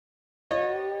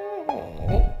My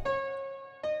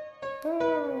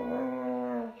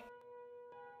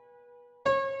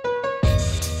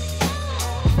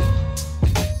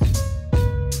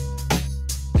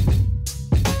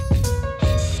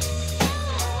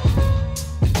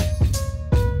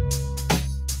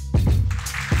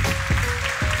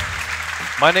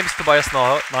name is Tobias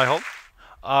Nyholm.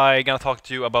 I'm going to talk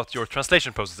to you about your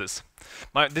translation processes.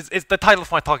 The title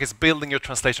of my talk is Building Your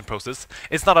Translation Process.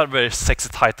 It's not a very sexy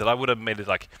title. I would have made it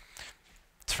like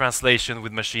translation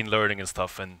with machine learning and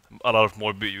stuff, and a lot of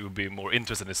more you would be more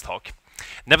interested in this talk.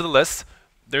 Nevertheless,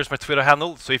 there's my Twitter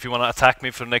handle, so if you want to attack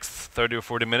me for the next 30 or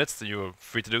 40 minutes, then you're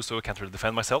free to do so. I can't really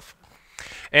defend myself.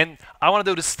 And I want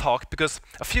to do this talk because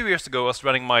a few years ago I was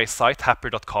running my site,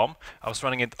 Happyr.com. I was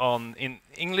running it in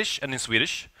English and in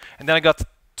Swedish. And then I got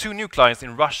 2 new clients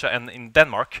in Russia and in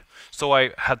Denmark. So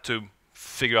I had to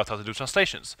figure out how to do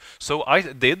translations. So I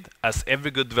did, as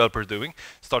every good developer is doing,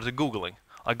 started Googling.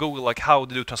 I Googled like how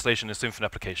to do translation in Symfony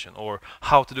application, or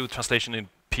how to do translation in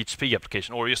PHP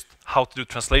application, or just how to do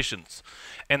translations.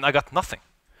 And I got nothing.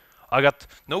 I got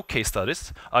no case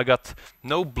studies, I got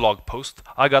no blog post,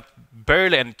 I got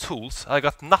barely any tools, I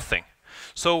got nothing.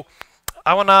 So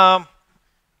I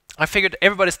figured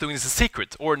everybody's doing this in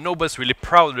secret, or nobody's really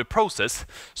proud of the process.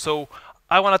 So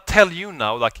I want to tell you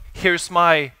now, like, here's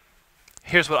what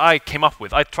I came up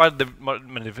with. I tried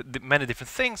many different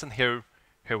things, and here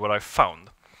what I found.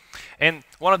 And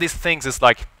one of these things is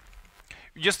like,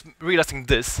 just realizing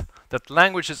this, that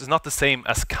languages is not the same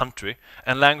as country,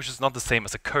 and language is not the same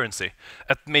as a currency.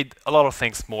 It made a lot of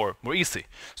things more easy.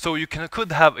 So you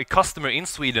could have a customer in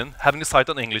Sweden having a site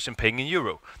on English and paying in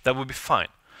euro. That would be fine.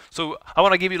 So I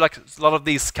want to give you like a lot of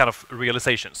these kind of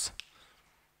realizations.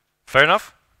 Fair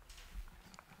enough?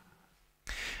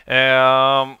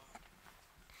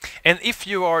 And if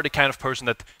you are the kind of person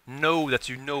that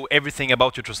you know everything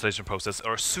about your translation process,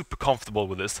 or are super comfortable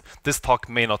with this talk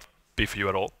may not be for you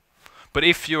at all. But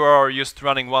if you are just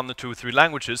running 1 or 2 or 3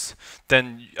 languages,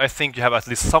 then I think you have at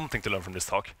least something to learn from this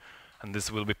talk, and this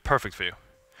will be perfect for you.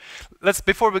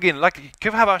 Before we begin,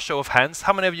 can we have a show of hands?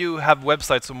 How many of you have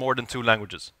websites of more than 2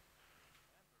 languages?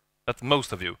 That's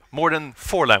most of you. More than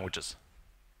 4 languages?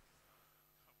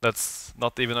 That's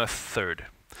not even a third.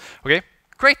 Okay,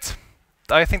 great.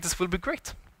 I think this will be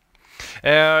great.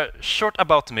 Short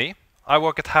about me. I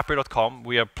work at Happyr.com.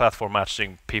 We are platform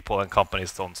matching people and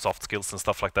companies on soft skills and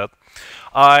stuff like that.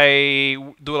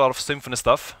 I do a lot of Symfony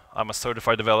stuff. I'm a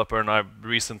certified developer, and I'm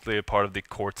recently a part of the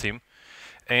core team.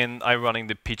 And I'm running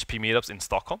the PHP meetups in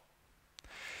Stockholm.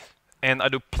 And I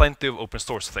do plenty of open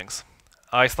source things.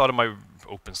 I started my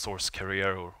open source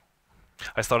career,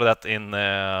 I started that in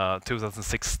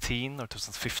 2016 or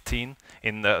 2015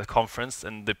 in the conference,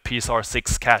 and the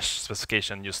PSR6 cache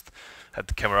specification just had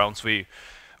to come around. So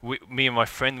me and my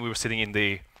friend, we were sitting in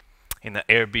the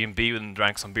Airbnb and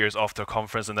drank some beers after a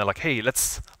conference, and they're like, "Hey,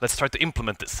 let's try to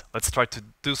implement this. Let's try to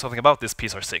do something about this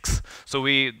PSR6." So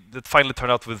that finally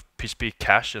turned out with PHP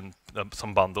cache and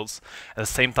some bundles. At the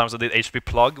same time, I did HTTP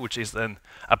plug, which is an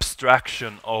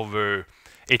abstraction over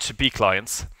HTTP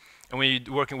clients. And when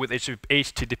you're working with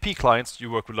HTTP clients,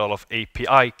 you work with a lot of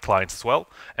API clients as well,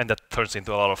 and that turns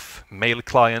into a lot of mail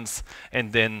clients.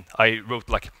 And then I wrote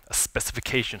like a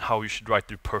specification how you should write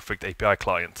the perfect API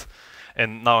client.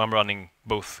 And now I'm running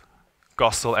both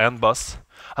Gosel and Bus.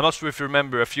 I'm not sure if you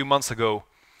remember, a few months ago,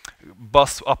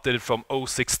 Bus updated from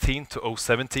 0.16 to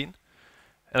 0.17.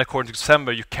 And according to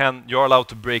December, you're allowed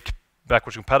to break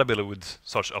backwards compatibility with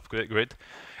such upgrade.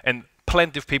 And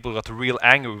plenty of people got real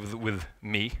angry with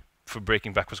me for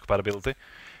breaking backwards compatibility,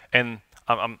 and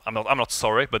I'm not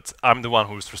sorry, but I'm the one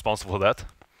who's responsible for that.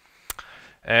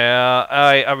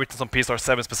 I've written some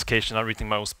PSR7 specification. I'm written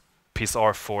my own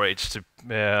PSR for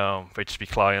HTTP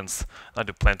clients. I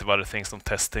do plenty of other things, some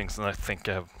testings, and I think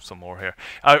I have some more here.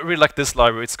 I really like this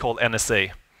library. It's called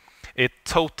NSA. It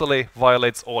totally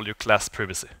violates all your class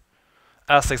privacy.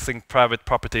 Accessing private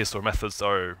properties or methods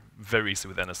are very easy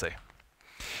with NSA.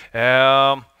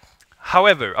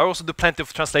 However, I also do plenty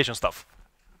of translation stuff.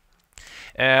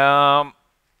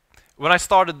 When I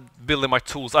started building my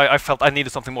tools, I felt I needed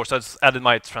something more, so I just added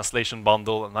my translation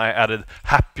bundle, and I added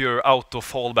Happyr auto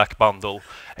fallback bundle,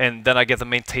 and then I get the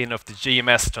maintainer of the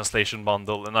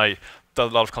JMSTranslationBundle, and I did a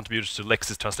lot of contributions to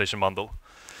Lex's translation bundle.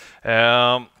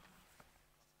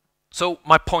 So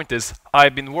my point is,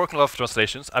 I've been working a lot of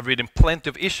translations. I've written plenty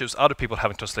of issues other people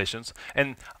having translations,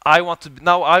 and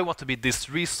now I want to be this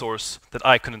resource that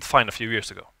I couldn't find a few years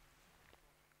ago.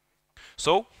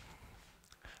 So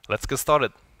let's get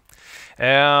started.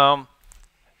 I'm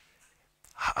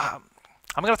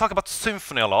going to talk about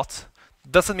Symfony a lot.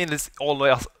 Doesn't mean this only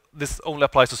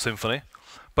applies to Symfony,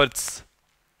 but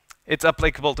It's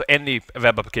applicable to any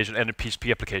web application, any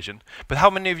PHP application. But how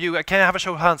many of you, can I have a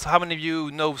show of hands, how many of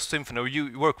you know Symfony or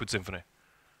you work with Symfony?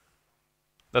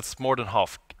 That's more than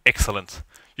half. Excellent.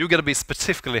 You're going to be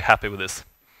specifically happy with this.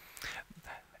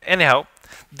 Anyhow,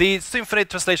 the Symfony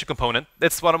Translation component,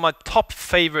 that's one of my top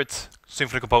favorite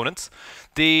Symfony components.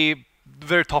 The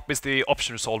very top is the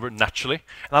option resolver, naturally.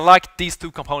 And I like these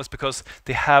two components because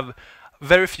they have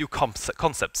very few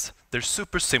concepts. They're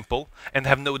super simple and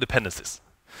have no dependencies.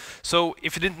 So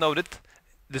if you didn't know it,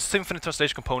 the Symfony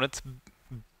Translation component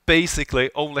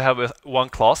basically only have one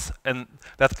class, and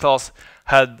that class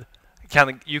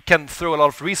you can throw a lot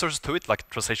of resources to it, like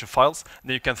translation files.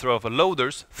 Then you can throw over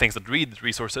loaders, things that read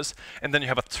resources, and then you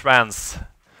have a trans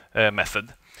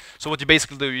method. So what you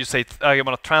basically do, you say, I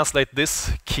want to translate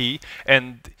this key,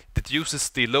 and it uses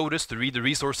the loaders to read the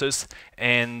resources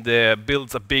and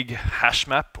builds a big hash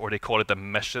map, or they call it a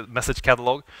message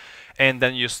catalog, and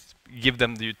then you just give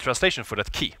them the translation for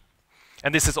that key.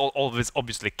 And this is always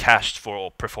obviously cached for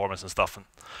all performance and stuff.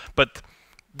 But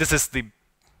this is the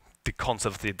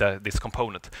concept of this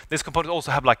component. This component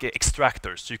also have like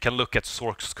extractors. So you can look at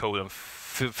source code and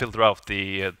filter out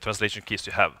the translation keys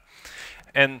you have.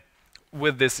 And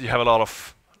with this, you have a lot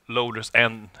of loaders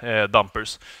and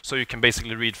dumpers. So you can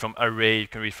basically read from array, you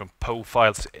can read from PO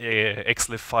files,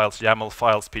 xliff files, YAML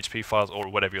files, PHP files, or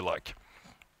whatever you like.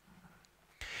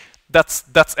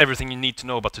 That's everything you need to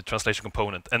know about the translation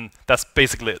component, and that's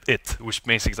basically it, which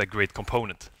makes it a great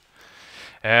component.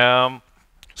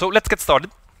 So let's get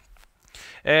started.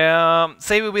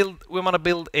 Say we want to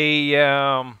build a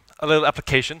little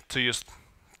application to just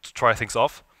try things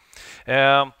off.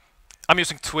 I'm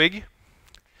using Twig.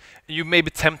 You may be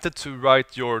tempted to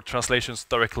write your translations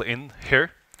directly in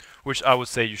here, which I would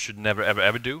say you should never, ever,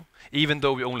 ever do. Even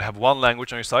though we only have one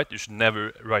language on your site, you should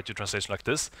never write your translation like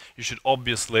this. You should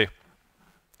obviously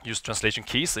use translation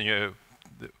keys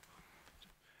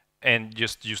and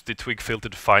just use the Twig filter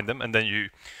to find them, and then you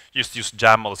just use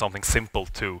YAML or something simple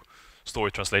to store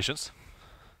your translations.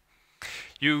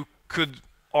 You could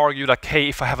argue like, hey,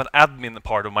 if I have an admin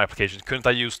part of my application, couldn't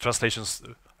I use translations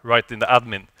right in the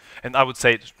admin? And I would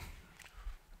say,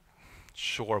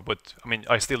 sure, but I mean,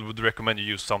 I still would recommend you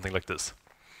use something like this.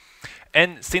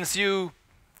 And since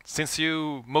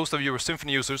most of you are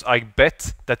Symfony users, I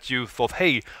bet that you thought,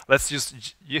 hey, let's use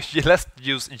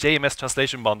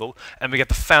JMSTranslationBundle, and we get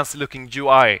the fancy-looking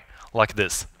UI like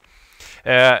this.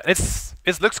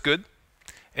 It looks good.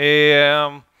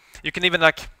 You can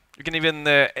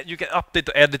update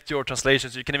to edit your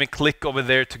translations. You can even click over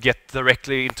there to get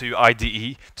directly into your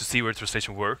IDE to see where the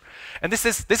translation were. And this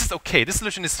is okay. This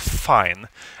solution is fine.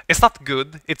 It's not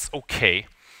good. It's okay.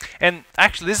 And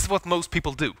actually, this is what most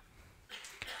people do.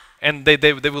 And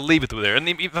they will leave it over there. And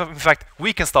in fact,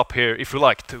 we can stop here if we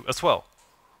like to as well.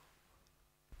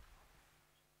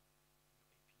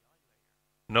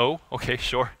 No? Okay,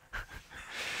 sure.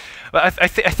 But I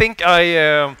think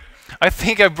I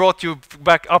brought you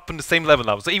back up on the same level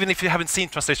now. So even if you haven't seen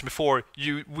translation before,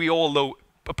 we all know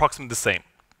approximately the same.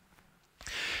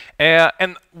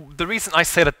 And the reason I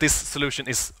say that this solution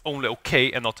is only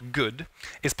okay and not good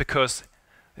is because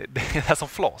it has some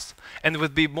flaws. And it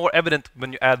would be more evident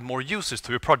when you add more users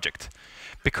to your project,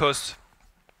 because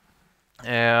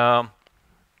you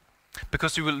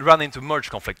will run into merge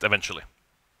conflict eventually.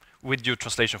 With your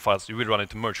translation files, you will run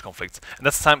into merge conflicts. And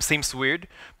that seems weird,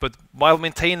 but while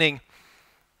maintaining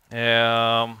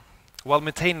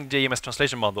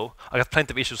JMSTranslationBundle, I got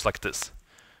plenty of issues like this.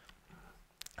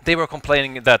 They were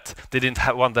complaining that they didn't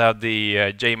want to have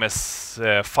the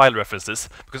JMS file references,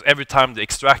 because every time they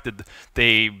extracted,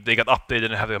 they got updated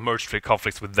and have merge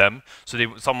conflicts with them. So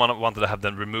someone wanted to have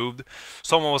them removed.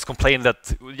 Someone was complaining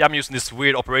that I'm using this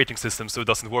weird operating system, so it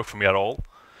doesn't work for me at all.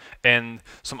 And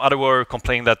some other were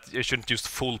complaining that I shouldn't use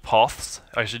full paths.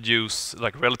 I should use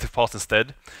like relative paths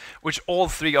instead, which all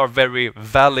three are very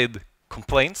valid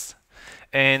complaints.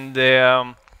 And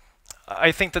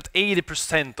I think that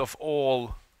 80% of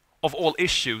all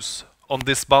issues on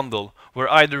this bundle were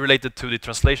either related to the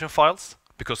translation files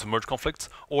because of merge conflicts,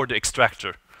 or the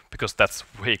extractor because that's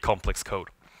way complex code.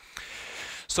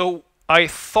 So I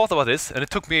thought about this, and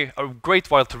it took me a great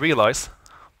while to realize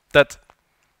that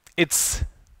it's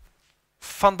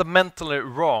fundamentally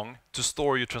wrong to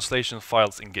store your translation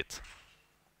files in Git.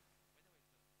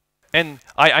 And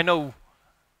I know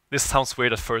this sounds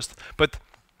weird at first, but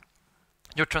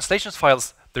your translation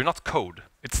files, they're not code,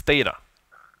 it's data.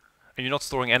 And you're not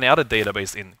storing any other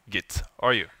database in Git,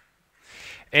 are you?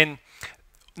 And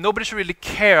nobody should really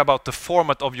care about the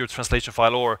format of your translation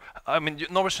file, or, I mean,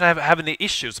 nobody should have any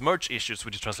issues, merge issues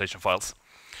with your translation files.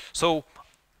 So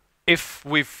if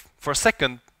we, for a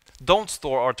second, don't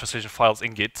store our translation files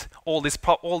in Git, all these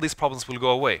problems will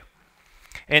go away.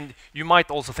 And you might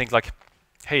also think like,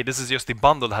 hey, this is just the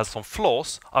bundle that has some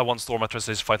flaws. I want to store my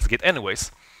translation files in Git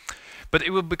anyways. But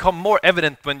it will become more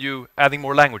evident when you adding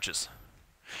more languages.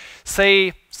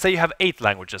 Say you have 8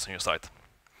 languages on your site,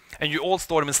 and you all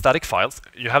store them in static files.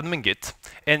 You have them in Git,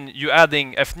 and you're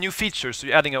adding new features. So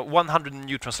you're adding 100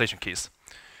 new translation keys.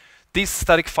 These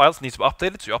static files need to be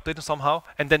updated. So you update them somehow,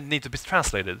 and then need to be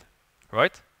translated,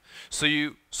 right? So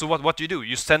what do?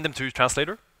 You send them to your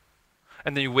translator,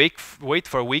 and then you wait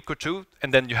for a week or two,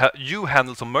 and then you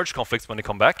handle some merge conflicts when they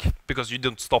come back, because you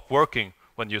don't stop working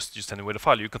when you send away the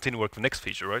file. You continue working with the next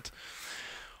feature, right?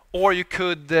 Or you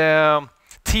could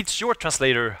teach your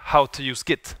translator how to use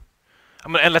Git,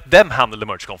 and let them handle the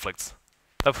merge conflicts.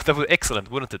 That would be excellent,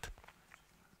 wouldn't it?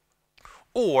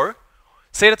 Or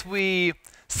say that we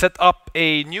set up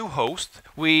a new host,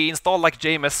 we install like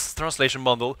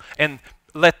JMSTranslationBundle, and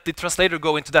let the translator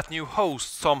go into that new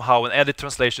host somehow and edit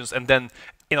translations, and then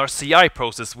in our CI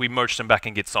process we merge them back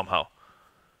in Git somehow.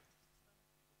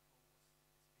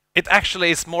 It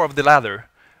actually is more of the latter,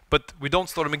 but we don't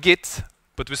store them in Git,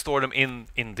 but we store them in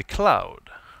the cloud.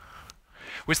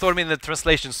 We store them in the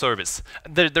translation service.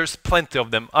 There's plenty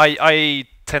of them. I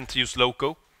tend to use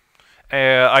Loco.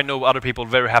 I know other people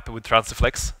very happy with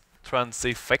Transifex.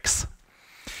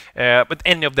 But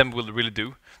any of them will really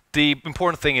do. The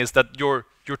important thing is that your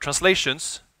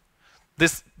translations,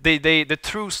 the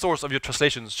true source of your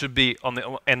translations should be on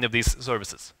any of these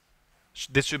services.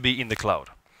 This should be in the cloud.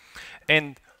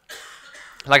 And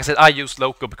like I said, I use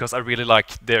Loco because I really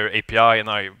like their API, and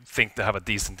I think they have a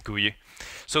decent GUI.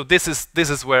 So this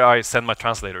is where I send my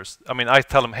translators. I mean, I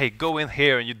tell them, hey, go in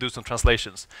here and you do some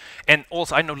translations. And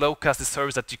also, I know Loco has this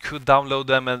service that you could download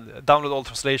them and download all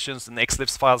translations and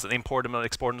xliff files and import them and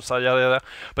export them, yada, yada.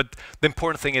 But the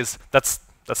important thing is that's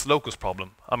Loco's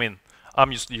problem. I mean,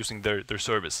 I'm just using their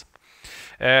service.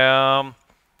 I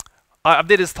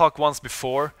did this talk once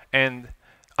before, and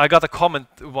I got a comment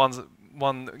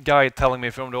one guy telling me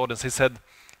from the audience. He said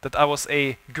that I was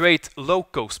a great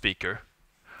Loco speaker.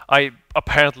 I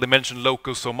apparently mentioned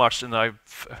Loco so much, and I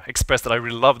expressed that I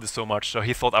really loved it so much, so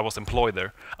he thought I was employed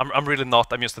there. I'm really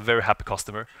not. I'm just a very happy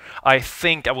customer. I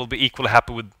think I will be equally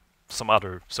happy with some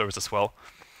other service as well.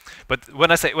 But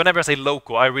whenever I say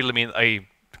Loco, I really mean a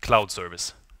cloud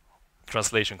service,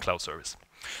 translation cloud service.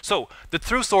 So the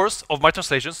true source of my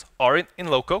translations are in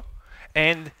Loco,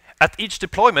 and at each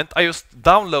deployment, I just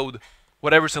download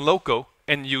whatever's in Loco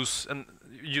and use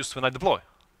when I deploy.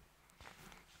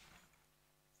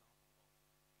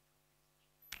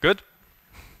 Good.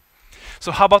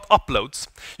 So how about uploads?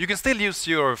 You can still use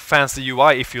your fancy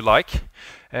UI if you like.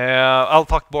 I'll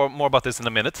talk more about this in a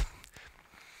minute.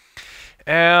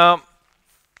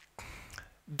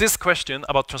 This question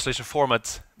about translation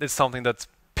formats is something that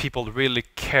people really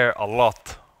care a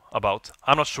lot about.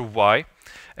 I'm not sure why.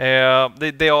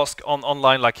 They ask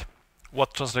online like,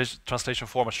 what translation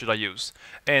format should I use?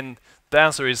 And the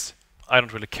answer is, I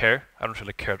don't really care. I don't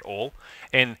really care at all.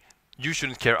 And you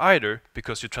shouldn't care either,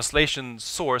 because your translation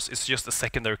source is just a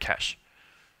secondary cache.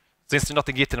 Since you're not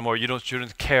in Git anymore, you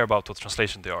shouldn't care about what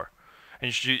translation they are,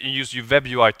 and you use your web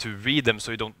UI to read them,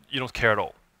 so you don't care at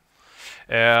all.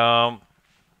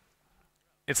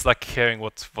 It's like caring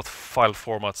what file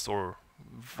formats your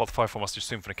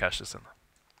Symfony cache is in.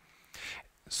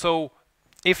 So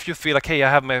if you feel like, hey, I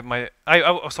have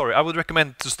I would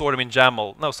recommend to store them in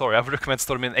YAML. No, sorry, I would recommend to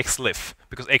store them in xliff,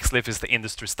 because xliff is the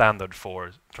industry standard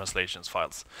for translations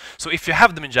files. So if you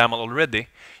have them in YAML already,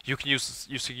 you can use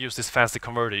this fancy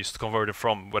converter. You just convert it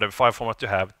from whatever file format you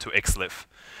have to xliff.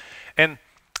 And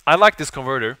I like this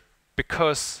converter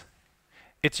because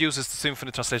it uses the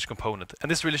Symfony Translation component.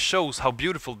 And this really shows how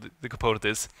beautiful the component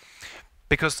is,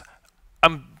 because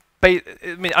I'm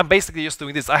basically just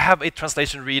doing this. I have a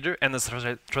translation reader and a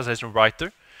translation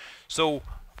writer. So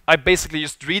I basically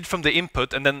just read from the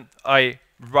input, and then I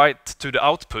write to the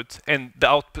output, and the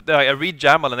output I read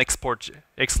YAML and export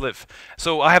xliff.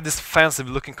 So I have this fancy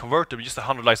looking converter with just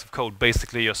 100 lines of code,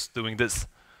 basically just doing this.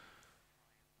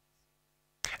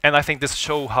 And I think this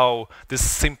shows how this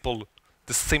simple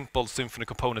Symfony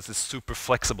components is super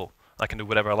flexible. I can do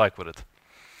whatever I like with it.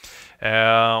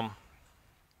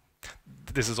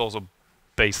 This is also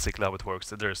basically how it works.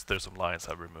 There's some lines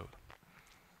I've removed.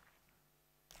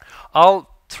 I'll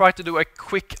try to do a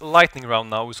quick lightning round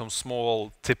now with some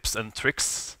small tips and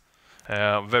tricks.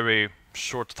 Very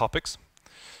short topics.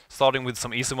 Starting with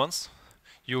some easy ones.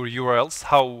 Your URLs.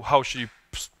 How should you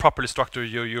properly structure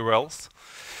your URLs?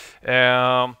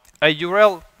 A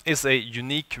URL is a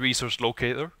unique resource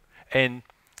locator, and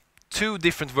two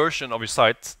different versions of your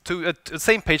site, the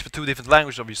same page but two different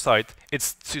languages of your site,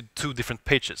 it's two different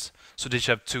pages. So they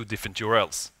should have two different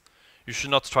URLs. You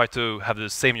should not try to have the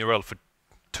same URL for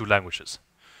two languages.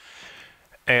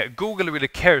 Google really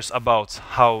cares about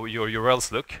how your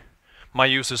URLs look. My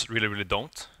users really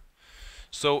don't.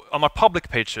 So on my public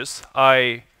pages,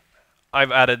 I've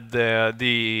added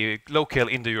the locale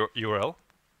in the URL.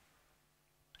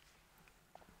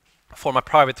 For my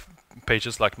private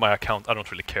pages, like my account, I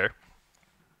don't really care.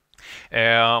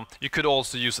 You could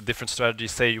also use a different strategy.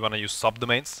 Say you want to use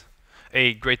subdomains.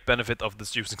 A great benefit of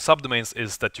this using subdomains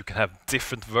is that you can have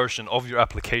different version of your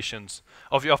applications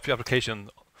of your application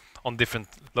on different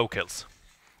locales,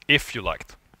 if you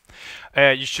liked.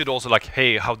 You should also like,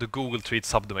 hey, how do Google treat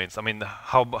subdomains? I mean,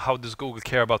 how does Google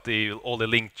care about all the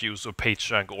linked use or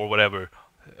PageRank or whatever?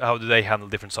 How do they handle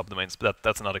different subdomains? But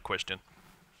that's another question.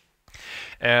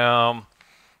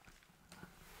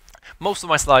 Most of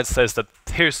my slides says that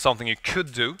here's something you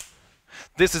could do.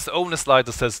 This is the only slide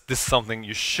that says this is something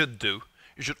you should do.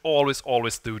 You should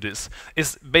always do this.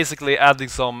 It's basically adding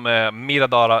some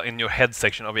metadata in your head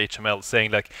section of HTML,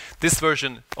 saying like, this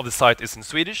version of the site is in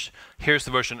Swedish, here's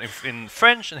the version in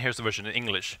French, and here's the version in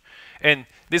English. And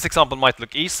this example might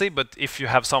look easy, but if you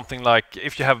have something like,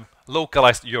 if you have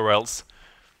localized URLs,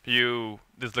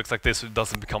 this looks like this, it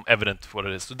doesn't become evident what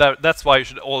it is. So that's why you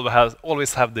should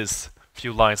always have this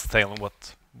few lines telling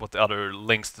what the other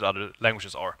links to the other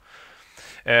languages are.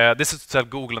 This is to tell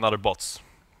Google and other bots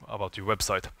about your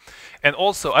website. And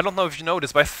also, I don't know if you know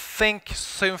this, but I think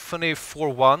Symfony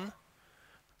 4.1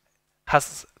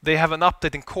 they have an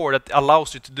update in core that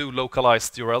allows you to do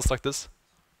localized URLs like this.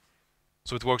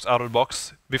 So it works out of the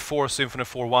box. Before Symfony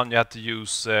 4.1, you had to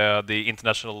use the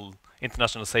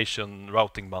internationalization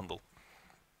routing bundle.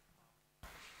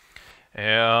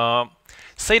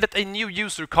 Say that a new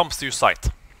user comes to your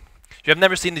site. You have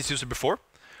never seen this user before.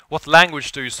 What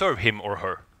language do you serve him or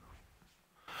her?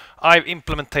 I've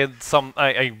implemented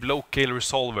a locale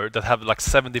resolver that have like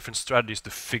 7 different strategies to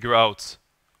figure out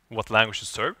what language to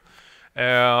serve.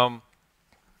 Here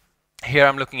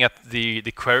I'm looking at the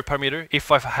query parameter.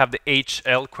 If I have the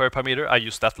HL query parameter, I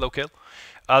use that locale.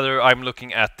 I'm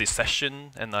looking at the session,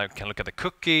 and I can look at the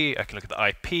cookie. I can look at the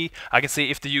IP. I can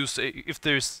see if the user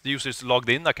is logged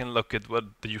in. I can look at what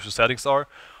the user settings are,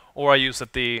 or you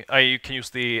can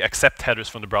use the accept headers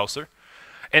from the browser.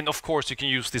 And of course, you can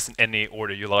use this in any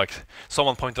order you like.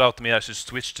 Someone pointed out to me I should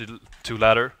switch to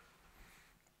ladder,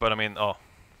 but I mean,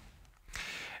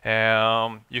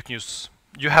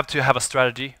 you have to have a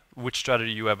strategy, which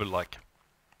strategy you ever like.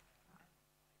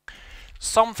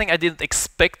 Something I didn't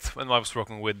expect when I was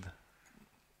working with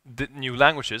the new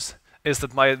languages is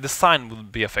that my design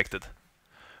would be affected.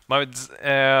 I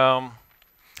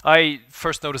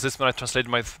first noticed this when I translated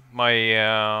my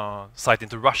site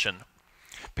into Russian.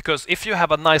 Because if you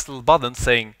have a nice little button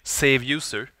saying save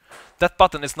user, that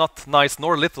button is not nice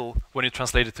nor little when you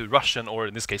translate it to Russian, or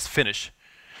in this case Finnish,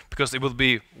 because it will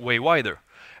be way wider.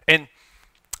 And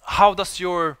how does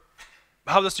your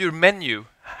menu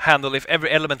handle if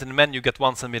every element in the menu get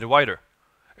 1 centimeter wider?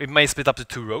 It may split up to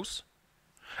 2 rows.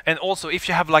 And also, if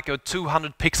you have like a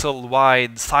 200 pixel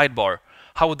wide sidebar,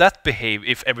 how would that behave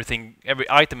if every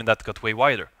item in that got way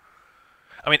wider?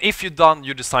 I mean, if you've done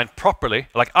your design properly,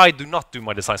 like I do not do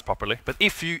my designs properly, but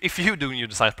if you do your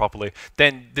designs properly,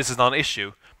 then this is not an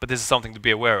issue, but this is something to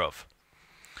be aware of.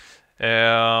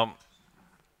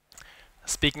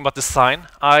 Speaking about design,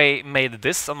 I made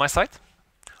this on my site.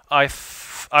 I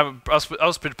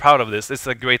was pretty proud of this. It's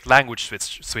a great language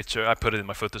switcher. I put it in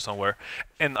my footer somewhere,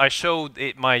 and I showed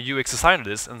my UX designer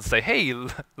this and say, "Hey,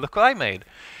 look what I made,"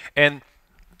 and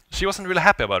she wasn't really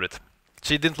happy about it.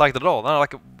 She didn't like it at all. And I'm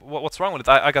like, what's wrong with it?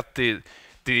 I got the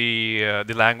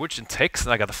language in text,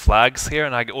 and I got the flags here,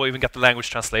 and I even got the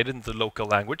language translated into the local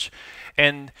language.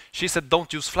 And she said,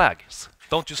 don't use flags.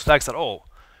 Don't use flags at all.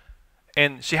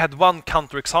 And she had one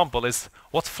counter example is,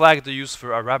 what flag do you use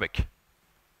for Arabic?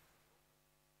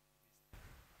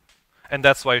 And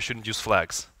that's why you shouldn't use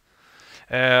flags.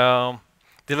 The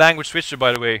language switcher,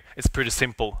 by the way, is pretty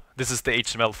simple. This is the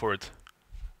HTML for it.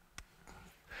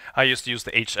 I used to use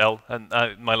the HL, and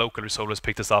my local resolvers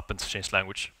picked this up and changed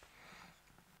language.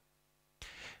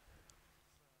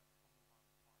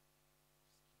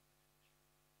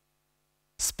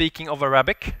 Speaking of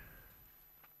Arabic,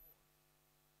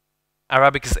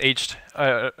 Arabic is aged.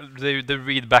 They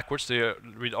read backwards. They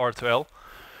read R to L.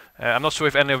 I'm not sure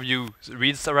if any of you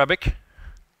reads Arabic.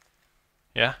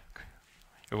 Yeah,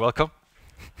 you're welcome.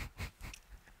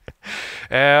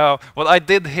 What I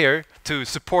did here to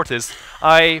support this,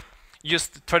 I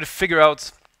just try to figure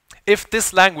out if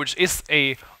this language is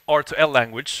a R to L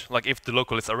language, like if the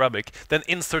local is Arabic, then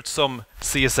insert some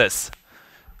CSS.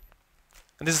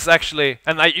 And this is actually,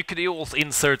 and you could also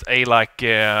insert a a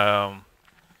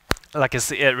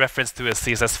reference to a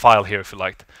CSS file here if you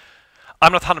liked.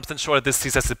 I'm not 100% sure that this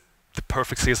CSS is the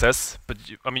perfect CSS, but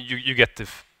you get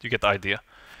the idea.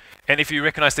 And if you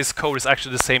recognize this code, it's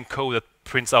actually the same code that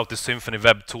prints out the Symfony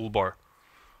web toolbar.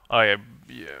 I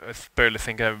barely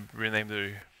think I've renamed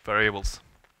the variables.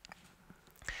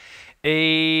 Do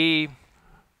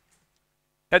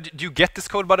you get this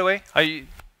code, by the way?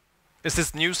 Is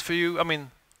this news for you? I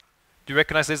mean, do you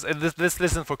recognize this? Let's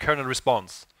listen for kernel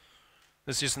response.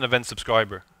 This is just an event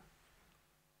subscriber.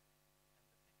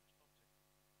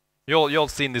 You all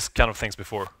seen this kind of things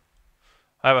before.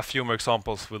 I have a few more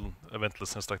examples with event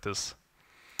listeners like this.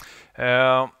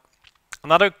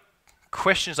 Another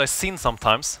questions I've seen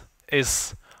sometimes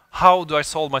is, how do I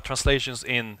solve my translations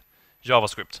in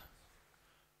JavaScript?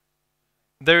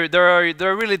 There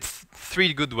are really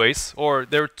three good ways, or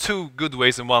there are two good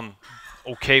ways and one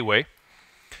okay way.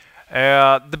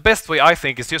 The best way, I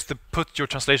think, is just to put your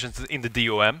translations in the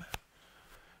DOM.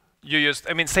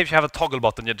 Say if you have a toggle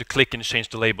button, you have to click and change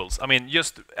the labels.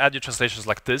 Just add your translations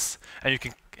like this, and you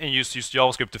can use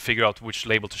JavaScript to figure out which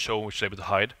label to show and which label to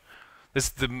hide. This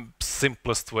is the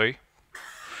simplest way.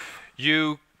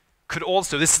 You could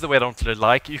also, this is the way I don't really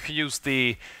like, you can use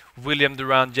the William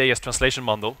Durand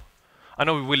JMSTranslationBundle. I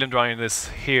know William Durand is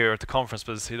here at the conference,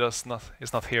 but he's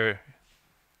not here.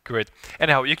 Great.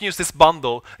 Anyhow, you can use this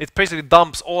bundle. It basically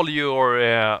dumps all your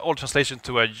all translation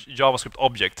to a JavaScript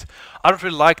object. I don't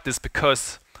really like this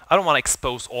because I don't want to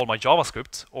expose all my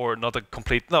JavaScript, or not a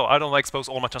complete. No, I don't want to expose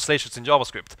all my translations in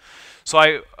JavaScript. So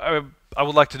I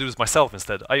would like to do this myself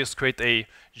instead. I just create a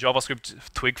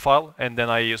JavaScript twig file, and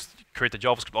then I just create a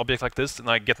JavaScript object like this, and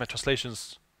I get my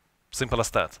translations. Simple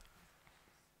as that.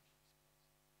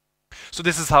 So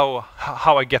this is how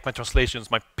I get my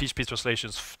translations, my PHP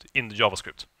translations in the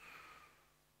JavaScript.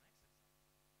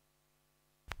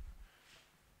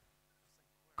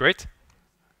 Great.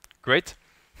 Great.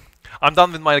 I'm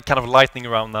done with my kind of lightning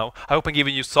round now. I hope I'm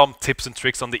giving you some tips and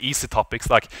tricks on the easy topics,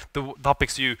 like the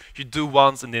topics you do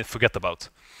once and then forget about.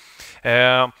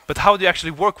 But how do you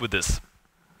actually work with this?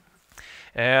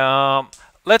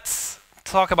 Let's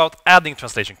talk about adding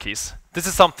translation keys. This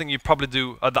is something you probably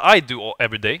do, that I do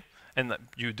every day, and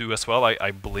you do as well,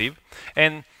 I believe.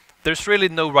 And there's really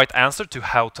no right answer to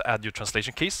how to add your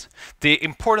translation keys. The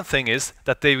important thing is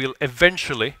that they will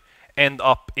eventually end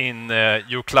up in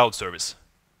your cloud service.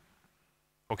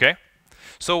 Okay?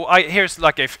 So here's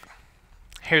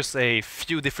a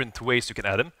few different ways you can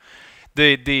add them.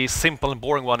 The simple and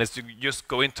boring one is to just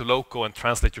go into local and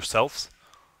translate yourselves.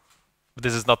 But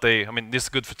this is not this is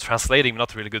good for translating,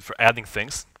 not really good for adding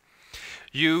things.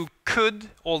 You could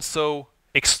also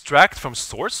extract from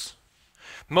source.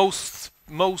 Most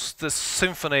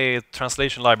Symfony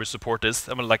translation libraries support this.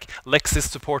 Like Lexis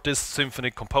support this,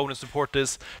 Symfony components support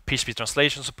this, PHP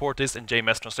translation support this, and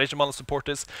JMSTranslationBundle support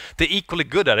this. They're equally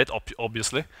good at it,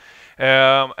 obviously.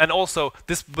 And also,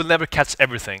 this will never catch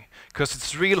everything, because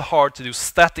it's real hard to do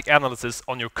static analysis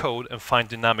on your code and find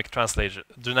dynamic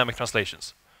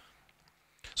translations.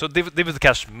 So they will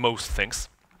catch most things.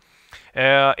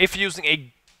 If you're using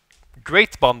a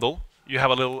great bundle, you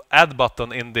have a little add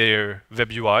button in their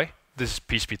web UI. This is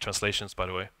PHP translations, by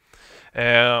the way.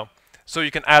 So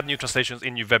you can add new translations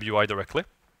in your web UI directly.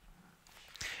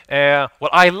 What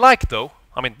I like, though,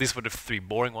 these were the three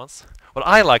boring ones. What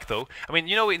I like, though, in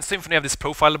Symfony you have this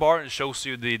profile bar. It shows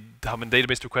you how many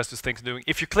database requests this thing's doing.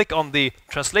 If you click on the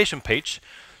translation page,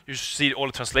 you see all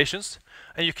the translations,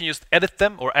 and you can just edit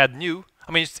them or add new.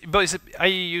 I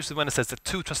use it when it says that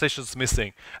 2 translations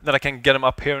missing, and then I can get them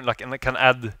up here and I can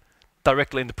add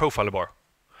directly in the profile bar.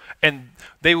 And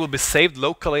they will be saved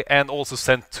locally and also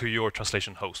sent to your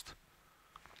translation host.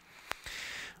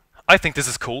 I think this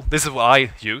is cool. This is what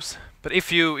I use. But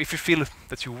if you feel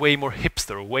that you're way more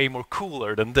hipster or way more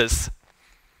cooler than this,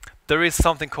 there is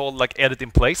something called edit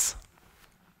in place.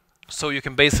 So you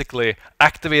can basically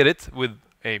activate it with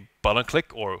a button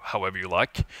click or however you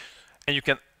like, and you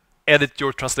can edit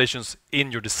your translations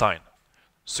in your design,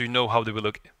 so you know how they will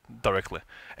look directly.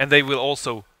 And they will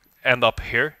also end up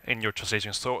here in your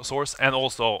translation source and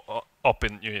also up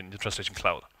in the translation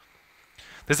cloud.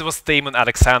 This was Damon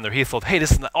Alexander. He thought, hey,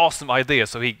 this is an awesome idea,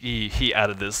 so he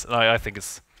added this. And I think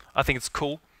it's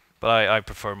cool, but I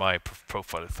prefer my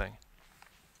profile thing.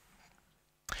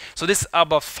 So this is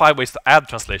about 5 ways to add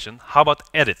translation. How about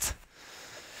edit?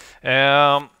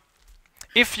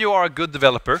 If you are a good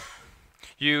developer,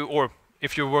 or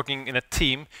if you're working in a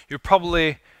team, you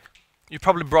probably you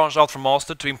probably branch out from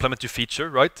master to implement your feature,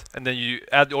 right? And then you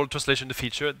add all the translation to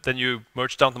feature, then you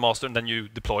merge down to master, and then you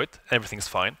deploy it. Everything's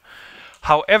fine.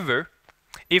 However,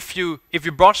 if you're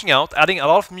branching out, adding a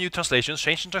lot of new translations,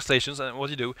 changing translations, and what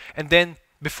you do, and then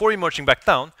before you're merging back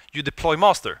down, you deploy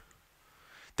master.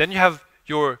 Then you have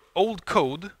your old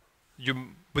code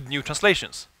with new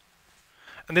translations.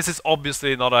 And this is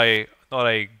obviously not a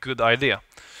good idea.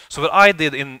 So what I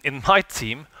did in my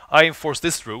team, I enforced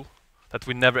this rule that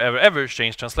we never ever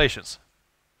change translations.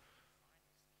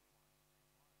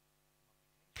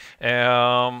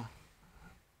 Yeah,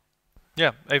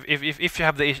 if you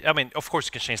have the, I mean, of course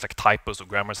you can change like typos or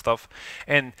grammar stuff,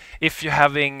 and if you're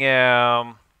having,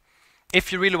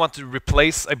 if you really want to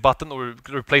replace a button or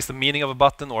replace the meaning of a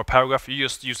button or a paragraph, you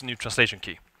just use a new translation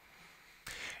key.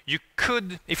 You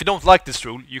could, if you don't like this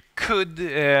rule, you could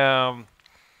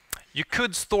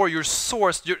store your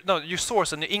source, your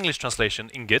source and the English translation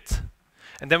in Git,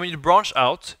 and then when you branch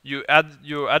out, you add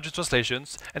your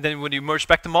translations, and then when you merge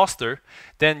back to master,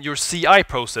 then your CI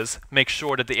process makes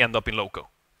sure that they end up in loco.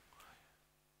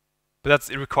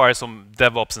 But it requires some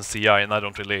DevOps and CI, and I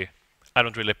don't really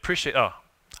appreciate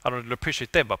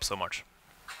DevOps so much.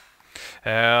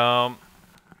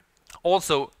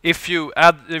 Also, if you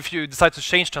decide to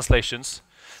change translations,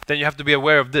 then you have to be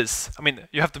aware of this. I mean,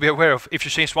 you have to be aware of if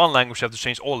you change one language, you have to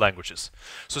change all languages.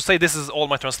 So say this is all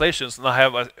my translations, and I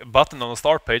have a button on the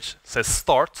start page that says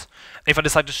start. If I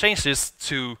decide to change this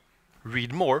to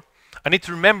read more, I need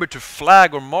to remember to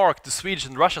flag or mark the Swedish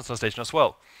and Russian translation as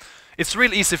well. It's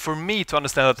really easy for me to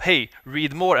understand that, hey,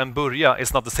 read more and börja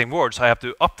is not the same word, so I have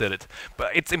to update it.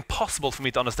 But it's impossible for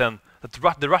me to understand that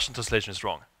the Russian translation is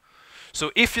wrong. So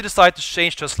if you decide to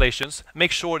change translations,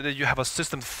 make sure that you have a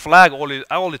system to flag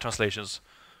all the translations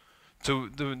to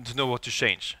know what to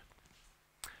change.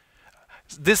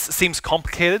 This seems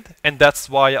complicated, and that's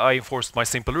why I enforced my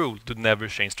simple rule to never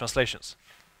change translations.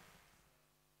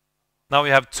 Now we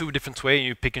have two different ways, and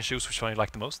you pick and choose which one you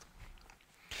like the most.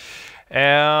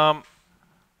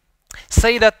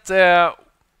 Say that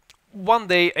one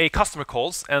day a customer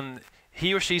calls, and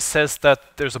he or she says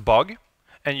that there's a bug,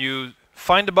 and you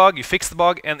find the bug, you fix the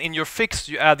bug, and in your fix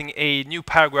you're adding a new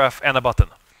paragraph and a button.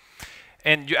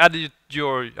 And you added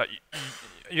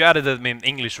them in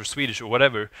English or Swedish or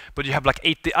whatever, but you have like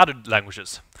 80 other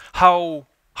languages. How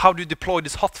do you deploy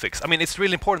this hotfix? I mean, it's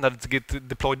really important that it gets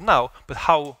deployed now, but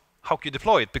how can you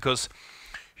deploy it? Because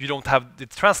you don't have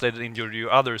it translated in your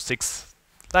other 6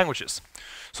 languages.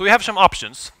 So we have some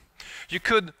options. You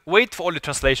could wait for all the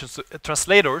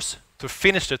translators to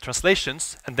finish their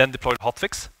translations and then deploy the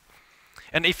hotfix.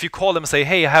 And if you call them and say,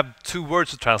 hey, I have 2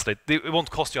 words to translate, it won't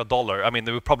cost you $1. I mean,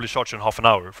 they will probably charge you half an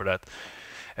hour for that.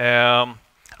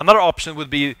 Another option would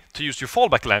be to use your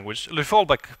fallback language, your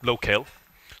fallback locale.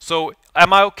 So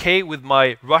am I okay with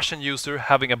my Russian user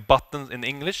having a button in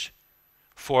English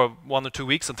for 1 or 2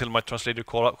 weeks until my translator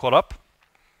caught up?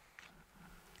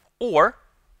 Or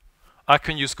I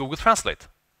can use Google Translate.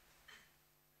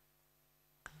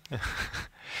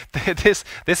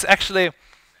 This actually,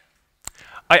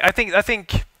 I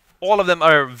think all of them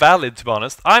are valid, to be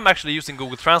honest. I'm actually using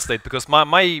Google Translate because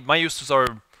my users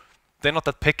they're not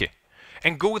that picky.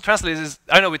 And Google Translate is,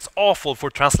 I know it's awful for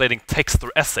translating text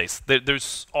or essays. They're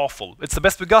awful. It's the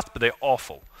best we got, but they're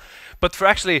awful. But for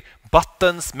actually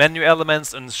buttons, menu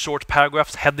elements, and short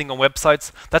paragraphs, heading on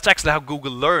websites, that's actually how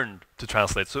Google learned to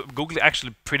translate. So Google is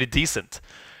actually pretty decent.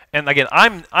 And again,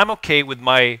 I'm okay with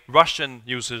my Russian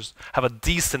users have a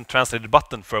decent translated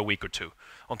button for a week or 2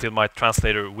 until my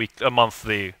translator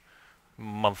monthly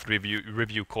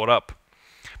review caught up.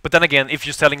 But then again, if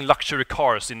you're selling luxury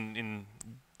cars in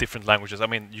different languages, I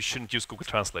mean, you shouldn't use Google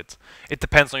Translate. It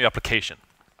depends on your application.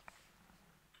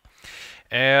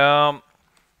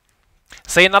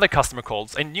 Say another customer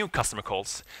calls, a new customer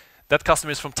calls. That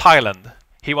customer is from Thailand.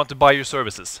 He wants to buy your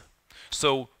services.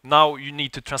 So now you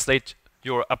need to translate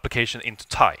your application into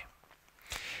Thai.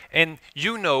 And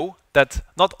you know that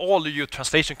not all of your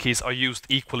translation keys are used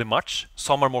equally much.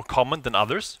 Some are more common than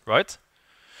others, right?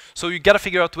 So you got to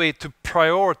figure out a way to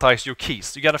prioritize your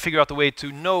keys. You got to figure out a way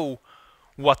to know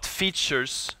what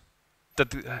features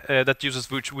that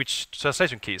uses which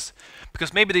translation keys.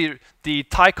 Because maybe the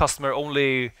Thai customer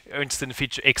only are interested in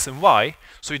feature X and Y,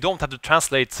 so you don't have to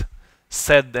translate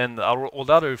Z and all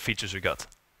the other features you got.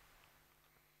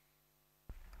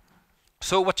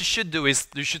 So what you should do is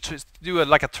you should do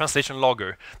like a translation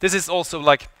logger. This is also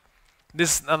like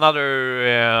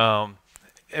another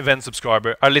event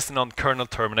subscriber. I listen on kernel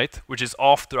terminate, which is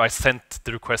after I sent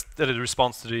the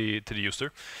response to the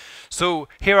user. So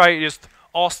here I just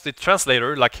ask the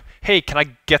translator, like, hey, can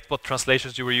I get what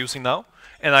translations you were using now?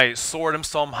 And I sort them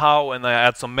somehow, and I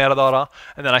add some metadata,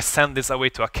 and then I send this away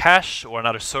to a cache or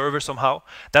another server somehow.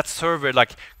 That server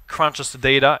like crunches the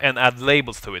data and add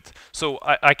labels to it. So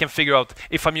I can figure out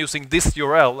if I'm using this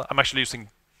URL, I'm actually using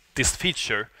this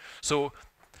feature. So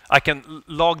I can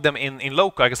log them in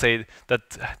local. I can say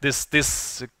that this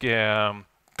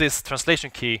translation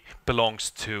key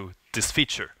belongs to this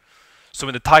feature. So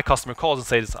when the Thai customer calls and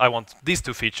says, I want these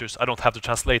two features, I don't have to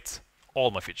translate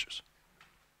all my features.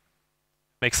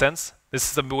 Make sense?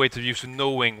 This is a way to use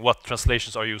knowing what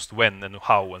translations are used when and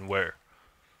how and where.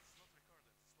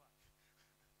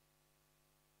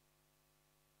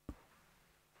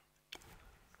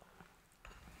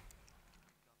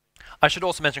 I should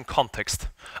also mention context.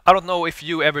 I don't know if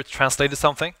you ever translated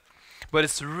something, but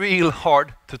it's real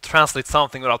hard to translate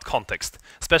something without context,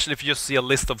 especially if you just see a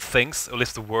list of things, a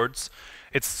list of words.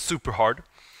 It's super hard.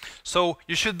 So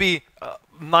you should be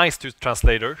nice to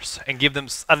translators and give them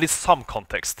at least some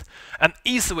context. An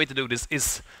easy way to do this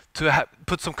is to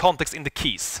put some context in the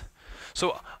keys.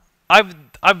 So I've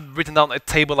written down a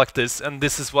table like this, and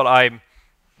this is what I'm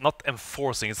not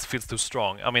enforcing. It feels too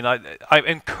strong. I mean, I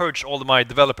encourage all of my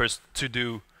developers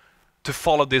to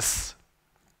follow this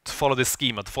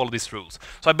schema, to follow these rules.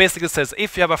 So I basically says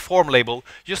if you have a form label,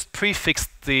 just prefix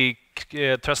the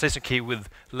translation key with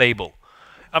label.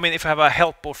 I mean, if I have a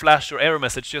help or flash or error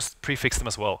message, just prefix them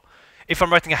as well. If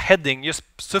I'm writing a heading, just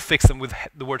suffix them with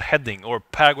the word heading or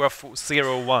paragraph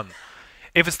 01.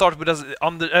 If it starts with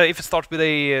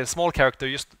a small character,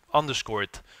 just underscore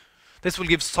it. This will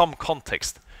give some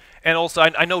context. And also,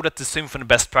 I know that the Symfony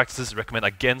best practices recommend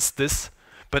against this,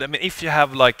 but I mean, if you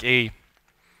have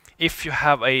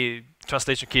a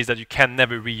translation keys that you can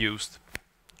never reuse,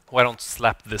 why don't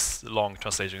slap this long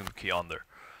translation key on there?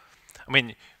 I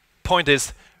mean, point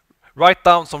is, write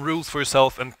down some rules for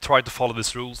yourself and try to follow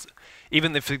these rules.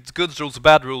 Even if it's good rules or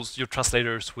bad rules, your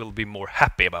translators will be more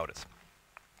happy about it.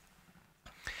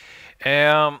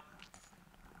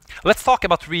 Let's talk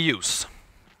about reuse.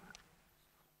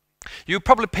 You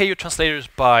probably pay your translators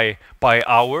by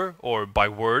hour or by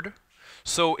word.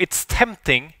 So it's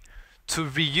tempting to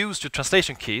reuse your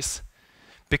translation keys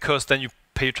because then you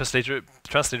pay your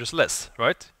translators less,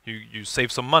 right? You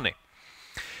save some money.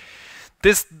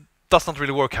 This does not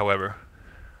really work, however.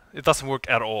 It doesn't work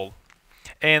at all.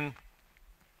 And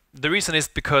the reason is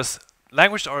because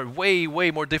languages are way, way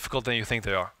more difficult than you think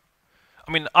they are.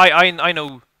 I mean, I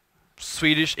know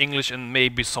Swedish, English, and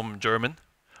maybe some German.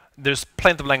 There's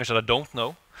plenty of languages that I don't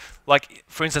know. Like,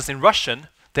 for instance, in Russian,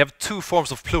 they have two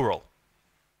forms of plural.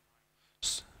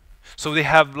 So they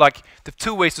have like the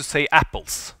two ways to say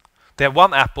apples. They have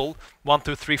one apple, 1,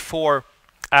 2, 3, 4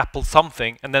 apple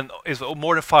something, and then is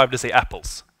more than 5 they say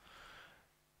apples.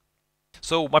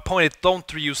 So my point is, don't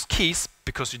reuse keys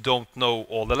because you don't know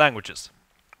all the languages.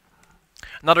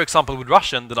 Another example with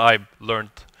Russian that I've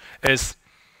learned is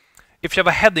if you have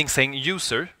a heading saying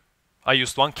user, I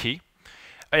used one key.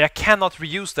 I cannot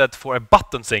reuse that for a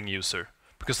button saying user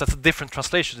because that's a different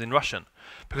translation in Russian.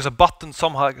 Because a button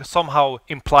somehow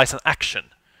implies an action,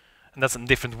 and that's a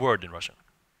different word in Russian.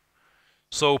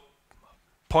 So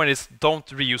point is, don't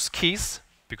reuse keys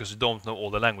because you don't know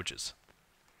all the languages.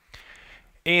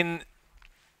 There's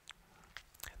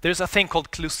a thing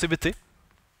called clusivity.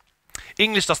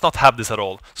 English does not have this at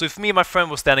all. So if me and my friend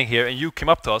was standing here and you came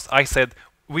up to us, I said,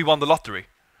 we won the lottery.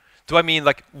 Do I mean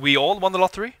like we all won the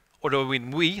lottery? Or do I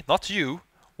mean we, not you,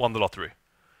 won the lottery?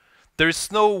 There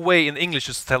is no way in English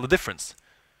to tell the difference.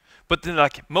 But in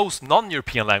like most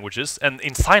non-European languages and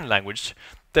in sign language,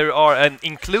 there are an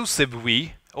inclusive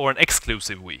we or an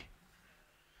exclusive we.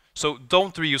 So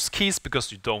don't reuse keys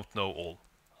because you don't know all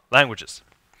languages.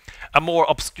 A more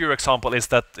obscure example is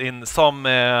that in some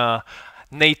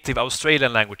native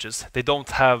Australian languages, they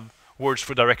don't have words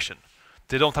for direction.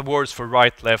 They don't have words for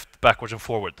right, left, backwards, and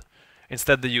forward.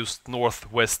 Instead, they use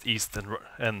north, west, east,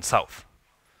 and south.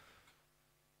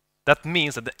 That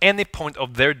means that at any point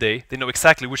of their day, they know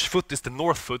exactly which foot is the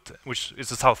north foot, which is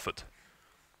the south foot.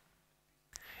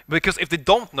 Because if they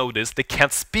don't know this, they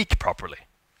can't speak properly.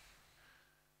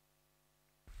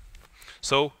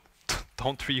 So,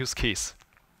 don't reuse keys.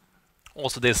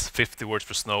 Also, there's 50 words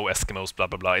for snow, Eskimos, blah,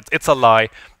 blah, blah. It's a lie,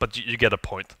 but you get a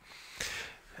point.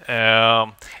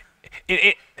 In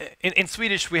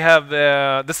Swedish, we have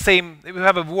the same. We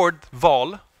have a word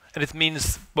val, and it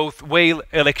means both whale,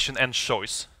 election, and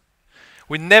choice.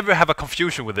 We never have a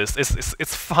confusion with this.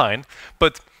 It's fine.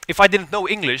 But if I didn't know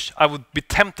English, I would be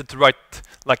tempted to write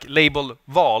like label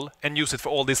val and use it for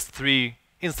all these 3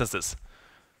 instances.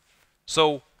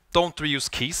 So don't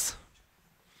reuse keys.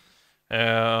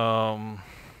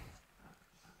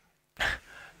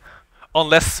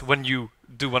 unless when you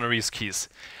do want to reuse keys.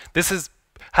 This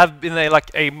have been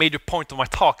a major point of my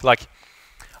talk. Like,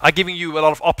 I'm giving you a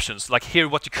lot of options, like here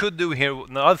what you could do, here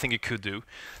another thing you could do.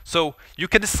 So you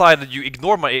can decide that you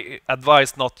ignore my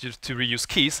advice not to reuse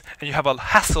keys, and you have a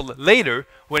hassle later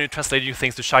when you translate your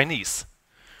things to Chinese.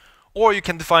 Or you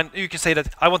can say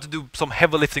that I want to do some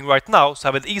heavy lifting right now, so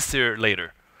have it easier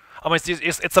later. I mean,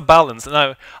 it's a balance,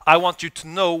 and I want you to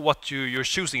know what you're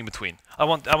choosing in between. I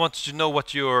want you to know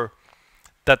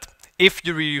that if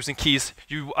you're reusing keys,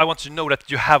 I want you to know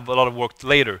that you have a lot of work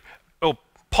later. Oh,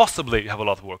 possibly you have a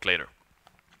lot of work later.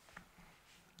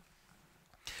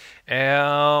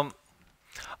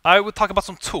 I will talk about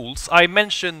some tools. I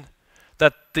mentioned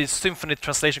that the Symfony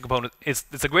Translation component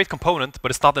it's a great component,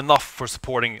 but it's not enough for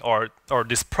supporting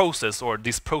this process or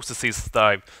these processes that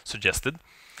I've suggested.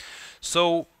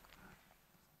 So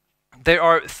there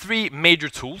are 3 major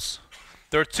tools.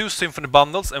 There are 2 Symfony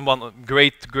bundles and one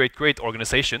great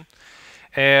organization.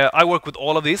 I work with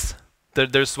all of these.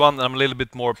 There's one that I'm a little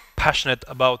bit more passionate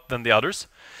about than the others.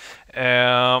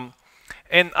 And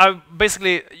I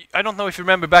don't know if you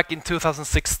remember, back in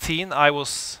 2016,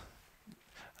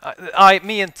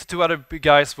 me and 2 other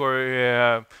guys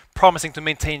were promising to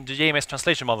maintain the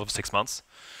JMSTranslationBundle for 6 months.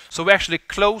 So we actually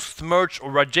closed, merged,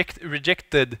 or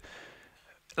rejected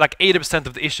like 80%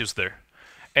 of the issues there.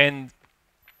 And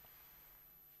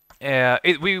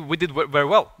we did very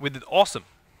well. We did awesome.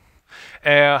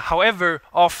 However,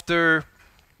 after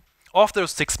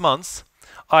 6 months,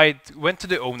 I went to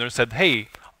the owner and said, hey,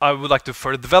 I would like to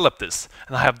further develop this,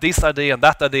 and I have this idea and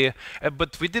that idea,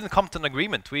 but we didn't come to an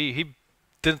agreement. He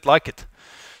didn't like it.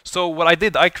 So what I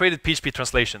did, I created PHP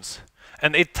translations,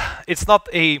 and it's not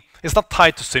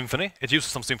tied to Symfony. It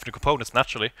uses some Symfony components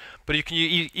naturally, but you can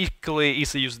equally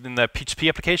easily use it in a PHP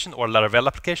application or a Laravel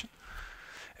application.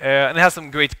 And it has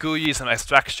some great GUIs and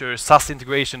structure, SAS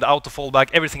integration, the auto fallback,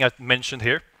 everything I mentioned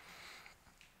here.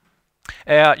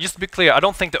 Just to be clear, I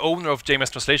don't think the owner of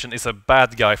JMS Translation is a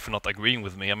bad guy for not agreeing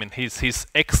with me. I mean, he's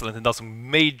excellent and does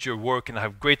some major work, and I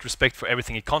have great respect for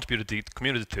everything he contributed to the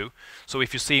community to. So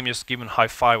if you see him, just give him a high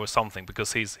five or something,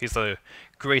 because he's a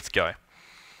great guy.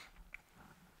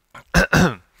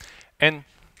 And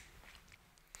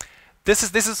this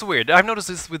is weird. I've noticed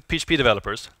this with PHP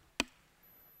developers.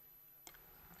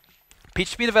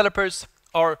 PHP developers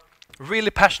are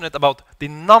really passionate about the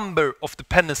number of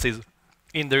dependencies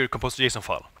in their compose.json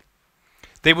file.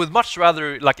 They would much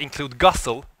rather include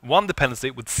GrUSP, one dependency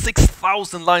with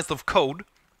 6,000 lines of code,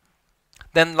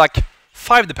 than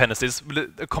 5 dependencies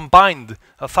with a combined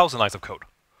 1,000 lines of code.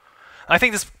 I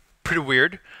think this is pretty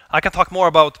weird. I can talk more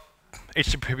about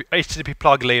HTTP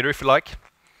plug later if you like.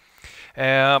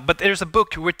 But there's a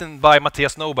book written by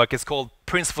Matthias Novak. It's called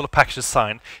Principle of Package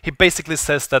Design. He basically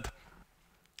says that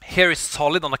here is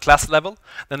solid on a class level,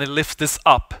 then it lifts this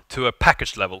up to a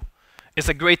package level. It's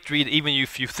a great read, even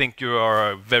if you think you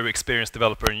are a very experienced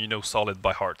developer and you know solid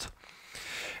by heart.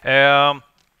 Anyhow,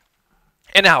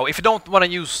 if you don't want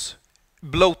to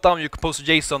bloat down your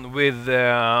compose.json with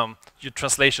your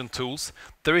translation tools,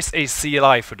 there is a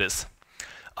CLI for this.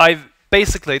 I've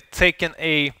basically taken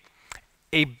a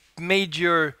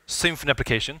major Symfony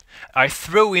application. I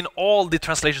throw in all the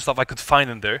translation stuff I could find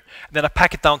in there, then I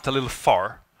pack it down to a little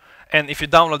FAR. And if you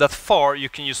download that FAR, you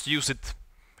can just use it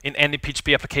in any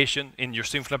PHP application, in your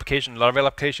Symfony application, Laravel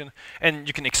application, and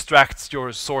you can extract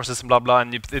your sources and blah blah,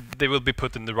 and they will be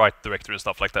put in the right directory and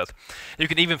stuff like that. You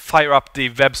can even fire up the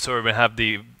web server and have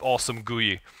the awesome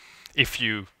GUI if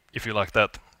you like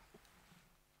that.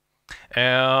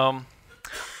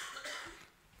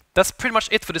 That's pretty much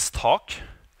it for this talk.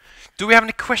 Do we have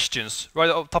any questions right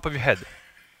off the top of your head?